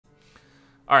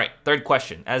All right, third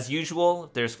question. As usual,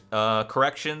 if there's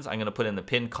corrections, I'm going to put in the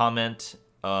pinned comment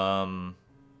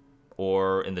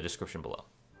or in the description below.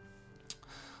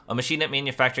 A machine at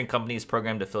manufacturing company is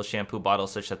programmed to fill shampoo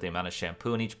bottles such that the amount of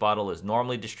shampoo in each bottle is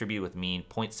normally distributed with mean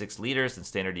 0.6 liters and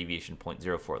standard deviation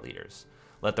 0.04 liters.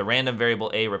 Let the random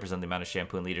variable A represent the amount of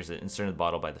shampoo in liters that inserted in the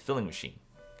bottle by the filling machine.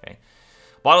 Okay.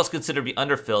 Bottle is considered to be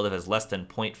underfilled if it has less than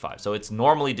 0.5. So it's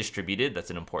normally distributed.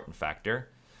 That's an important factor.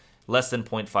 Less than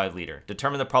 0.5 liter.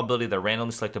 Determine the probability that a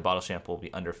randomly selected bottle shampoo will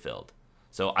be underfilled.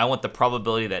 So I want the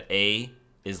probability that A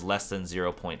is less than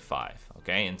 0.5.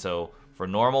 Okay, and so for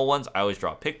normal ones, I always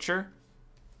draw a picture.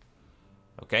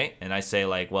 Okay, and I say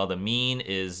like, well, the mean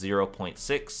is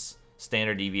 0.6,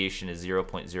 standard deviation is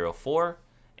 0.04,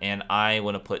 and I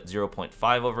want to put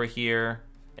 0.5 over here,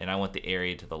 and I want the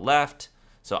area to the left.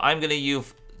 So I'm going to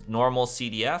use normal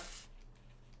CDF.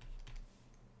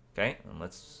 Okay, and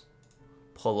let's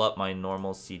pull up my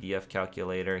normal CDF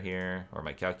calculator here, or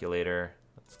my calculator.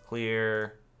 Let's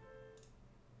clear.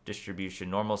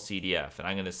 Distribution, normal CDF. And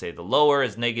I'm going to say the lower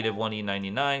is negative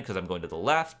 1E99 because I'm going to the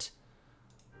left.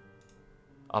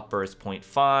 Upper is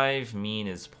 0.5. Mean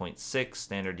is 0.6.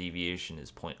 Standard deviation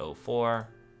is 0.04.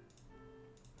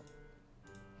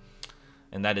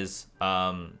 And that is,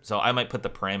 so I might put the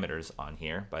parameters on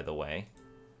here, by the way.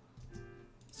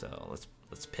 So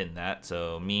let's pin that.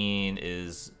 So mean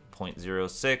is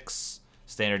 0.06.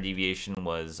 Standard deviation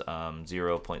was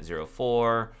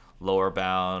 0.04. Lower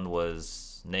bound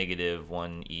was negative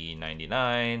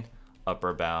 1E99.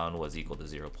 Upper bound was equal to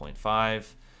 0.5.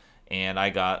 And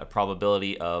I got a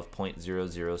probability of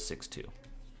 0.0062.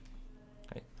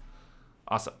 Okay,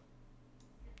 awesome.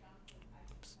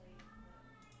 Oops.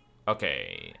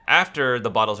 Okay, after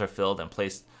the bottles are filled and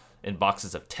placed in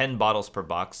boxes of 10 bottles per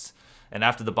box, and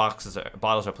after the bottles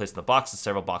are placed in the boxes,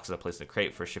 several boxes are placed in a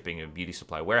crate for shipping in a beauty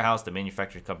supply warehouse. The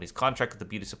manufacturing company's contract with the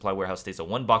beauty supply warehouse states that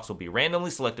one box will be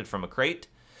randomly selected from a crate.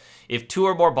 If 2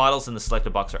 or more bottles in the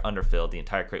selected box are underfilled, the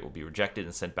entire crate will be rejected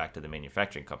and sent back to the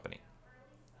manufacturing company.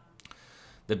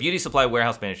 The beauty supply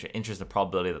warehouse manager enters the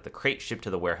probability that the crate shipped to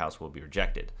the warehouse will be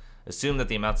rejected. Assume that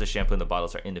the amounts of shampoo in the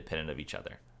bottles are independent of each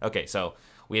other. Okay, so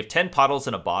we have 10 bottles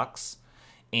in a box,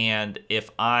 and if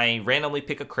I randomly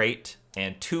pick a crate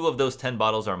and 2 of those 10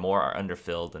 bottles or more are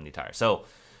underfilled in the entire. So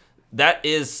that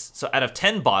is, so out of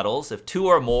 10 bottles, if 2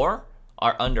 or more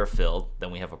are underfilled, then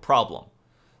we have a problem.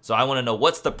 So I want to know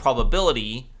what's the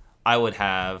probability I would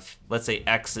have. Let's say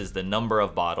X is the number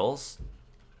of bottles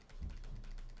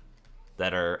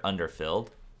that are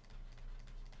underfilled.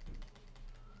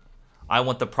 I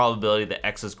want the probability that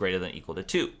X is greater than or equal to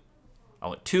 2. I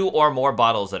want 2 or more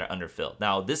bottles that are underfilled.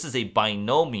 Now, this is a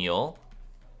binomial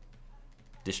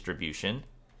distribution.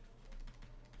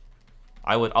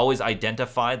 I would always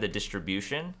identify the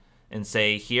distribution and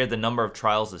say here the number of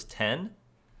trials is 10.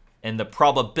 And the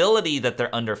probability that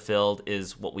they're underfilled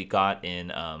is what we got in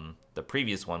the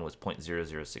previous one was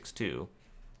 0.0062.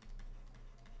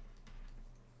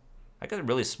 I got a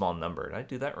really small number. Did I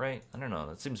do that right? I don't know.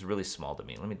 That seems really small to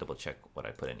me. Let me double check what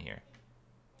I put in here.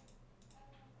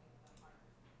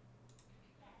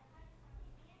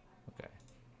 Okay.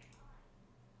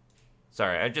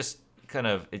 Sorry, it just kind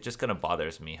of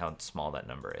bothers me how small that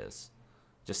number is.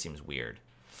 It just seems weird.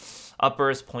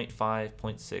 Upper is 0.5,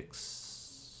 0.6.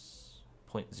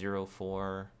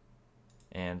 0.04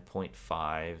 and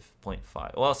 0.5,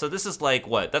 0.5. Well, so this is like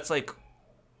what? That's like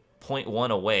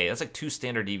 0.1 away. That's like 2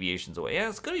 standard deviations away. Yeah,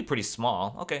 it's going to be pretty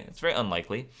small. Okay, it's very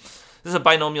unlikely. This is a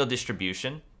binomial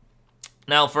distribution.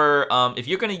 Now, for if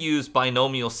you're going to use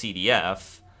binomial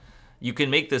CDF, you can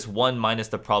make this 1 minus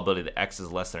the probability that X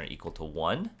is less than or equal to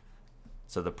 1.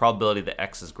 So the probability that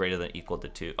X is greater than or equal to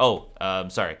 2. Oh,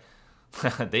 sorry.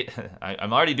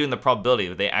 I'm already doing the probability,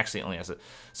 but they actually only ask it.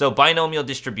 So binomial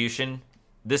distribution,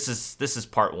 this is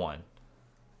part 1,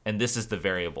 and this is the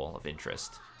variable of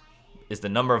interest. Is the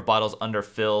number of bottles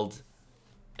underfilled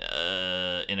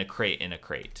in a crate in a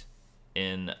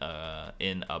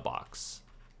box,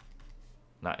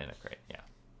 not in a crate. Yeah.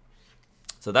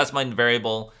 So that's my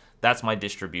variable. That's my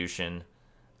distribution.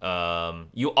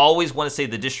 You always want to say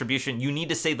the distribution. You need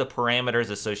to say the parameters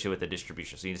associated with the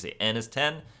distribution. So you need to say n is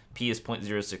 10. P is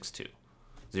 0.062,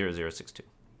 0062.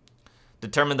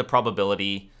 Determine the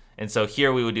probability. And so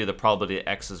here we would do the probability that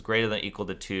X is greater than or equal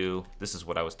to 2. This is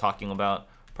what I was talking about.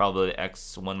 Probability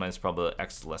X, 1 minus probability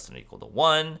X is less than or equal to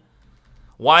 1.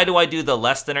 Why do I do the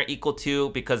less than or equal to?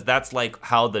 Because that's like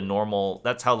how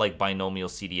that's how like binomial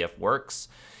CDF works.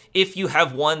 If you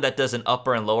have one that does an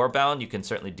upper and lower bound, you can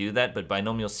certainly do that. But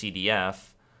binomial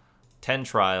CDF, 10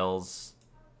 trials,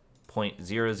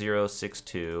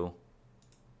 0.0062.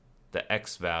 The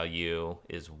X value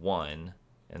is 1,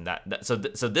 And so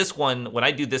this one, when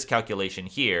I do this calculation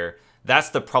here, that's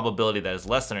the probability that is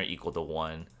less than or equal to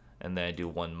 1. And then I do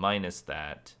 1 minus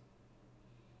that.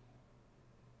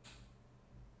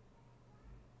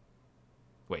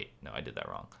 Wait, no, I did that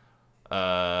wrong.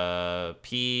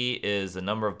 P is the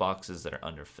number of boxes that are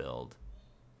underfilled.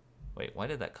 Wait, why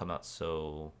did that come out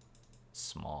so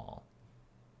small?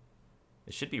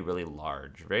 It should be really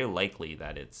large. Very likely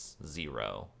that it's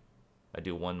 0. I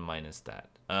do 1 minus that.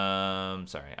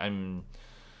 Sorry,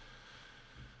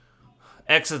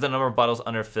 X is the number of bottles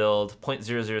underfilled.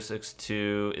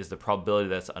 0.0062 is the probability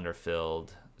that's underfilled.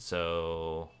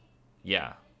 So,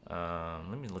 yeah.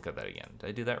 Let me look at that again. Did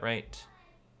I do that right?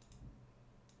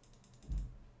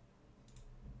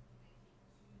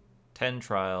 10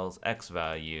 trials, X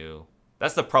value.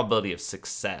 That's the probability of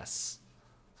success.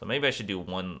 So maybe I should do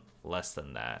 1 less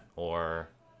than that. Or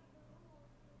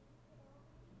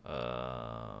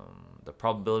the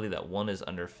probability that 1 is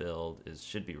underfilled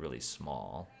should be really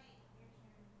small.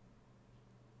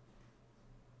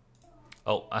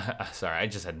 Oh, sorry, I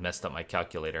just had messed up my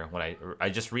calculator when I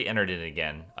just re-entered it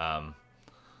again. I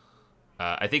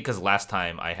think because last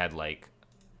time I had like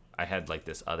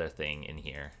this other thing in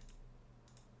here.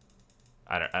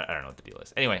 I don't know what the deal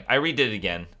is. Anyway, I redid it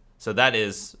again. So that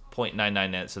is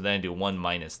 0.99. So then I do 1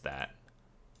 minus that.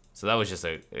 So that was just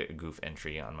a goof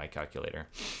entry on my calculator.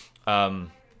 I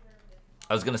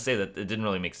was going to say that it didn't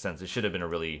really make sense. It should have been a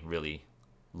really, really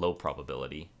low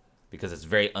probability because it's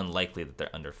very unlikely that they're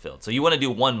underfilled. So you want to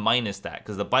do 1 minus that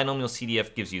because the binomial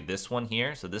CDF gives you this one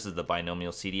here. So this is the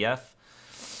binomial CDF.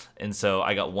 And so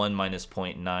I got 1 minus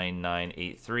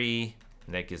 0.9983,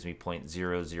 and that gives me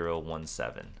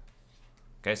 0.0017.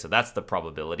 Okay, so that's the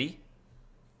probability.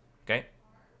 Okay.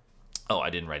 Oh,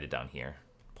 I didn't write it down here.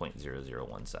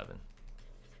 0.0017.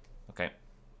 Okay.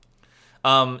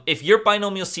 If your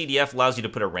binomial CDF allows you to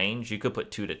put a range, you could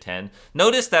put 2 to 10.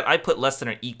 Notice that I put less than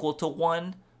or equal to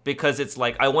 1 because it's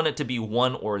like I want it to be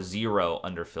 1 or 0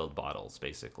 underfilled bottles,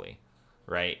 basically,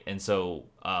 right? And so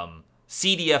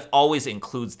CDF always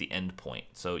includes the endpoint.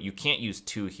 So you can't use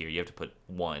 2 here. You have to put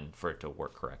 1 for it to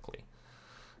work correctly.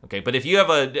 Okay, but if you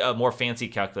have a more fancy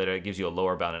calculator that gives you a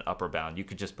lower bound and upper bound, you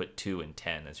could just put 2 and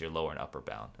 10 as your lower and upper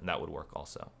bound, and that would work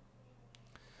also.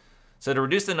 So to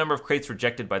reduce the number of crates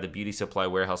rejected by the beauty supply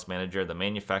warehouse manager, the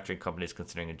manufacturing company is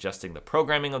considering adjusting the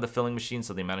programming of the filling machine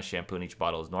so the amount of shampoo in each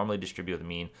bottle is normally distributed with a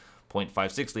mean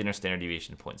 0.56 liter, standard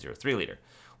deviation 0.03 liter.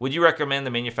 Would you recommend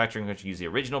the manufacturing company use the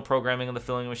original programming of the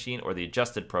filling machine or the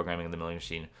adjusted programming of the milling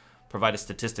machine? Provide a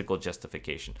statistical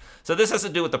justification. So this has to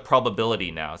do with the probability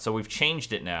now. So we've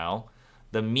changed it now.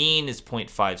 The mean is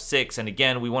 0.56, and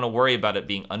again, we want to worry about it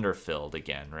being underfilled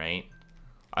again, right?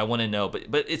 I want to know, but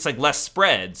it's like less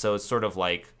spread, so it's sort of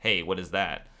like, hey, what is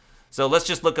that? So let's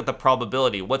just look at the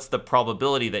probability. What's the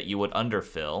probability that you would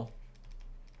underfill,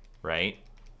 right?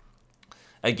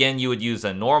 Again, you would use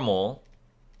a normal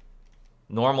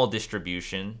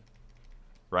distribution,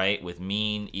 right, with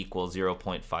mean equals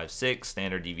 0.56,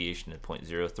 standard deviation at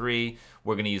 0.03.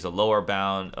 We're going to use a lower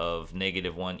bound of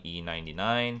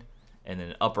 -1e99, and then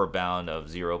an upper bound of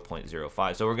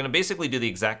 0.05. So we're going to basically do the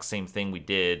exact same thing we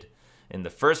did in the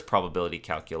first probability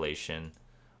calculation,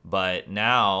 but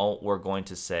now we're going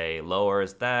to say lower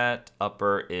is that,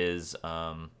 upper is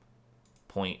not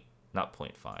 0.5,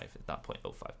 it's not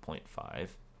 0.05, 0.5.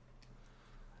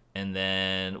 And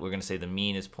then we're going to say the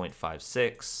mean is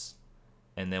 0.56.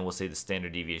 And then we'll say the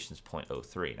standard deviation is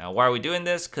 0.03. Now, why are we doing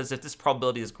this? Because if this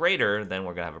probability is greater, then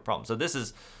we're going to have a problem. So this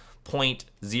is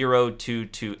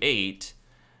 0.0228.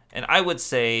 And I would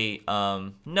say,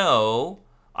 no,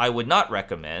 I would not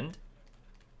recommend.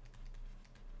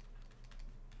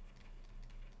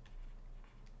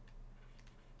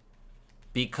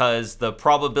 Because the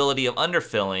probability of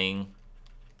underfilling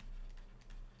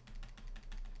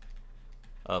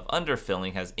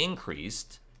has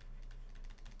increased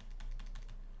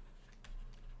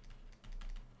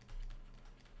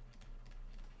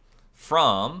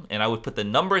from, and I would put the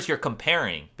numbers you're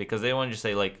comparing because they want to just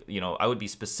say, like, you know, I would be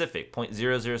specific,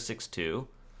 0.0062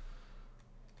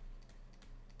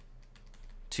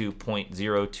 to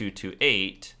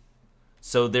 0.0228.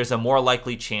 So there's a more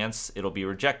likely chance it'll be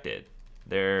rejected.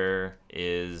 There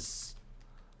is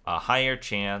a higher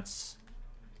chance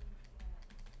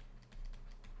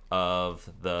of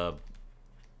the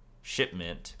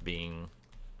shipment being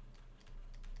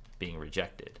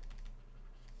rejected.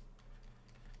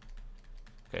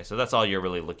 Okay, so that's all you're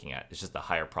really looking at. It's just the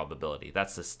higher probability.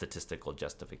 That's the statistical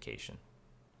justification.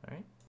 All right.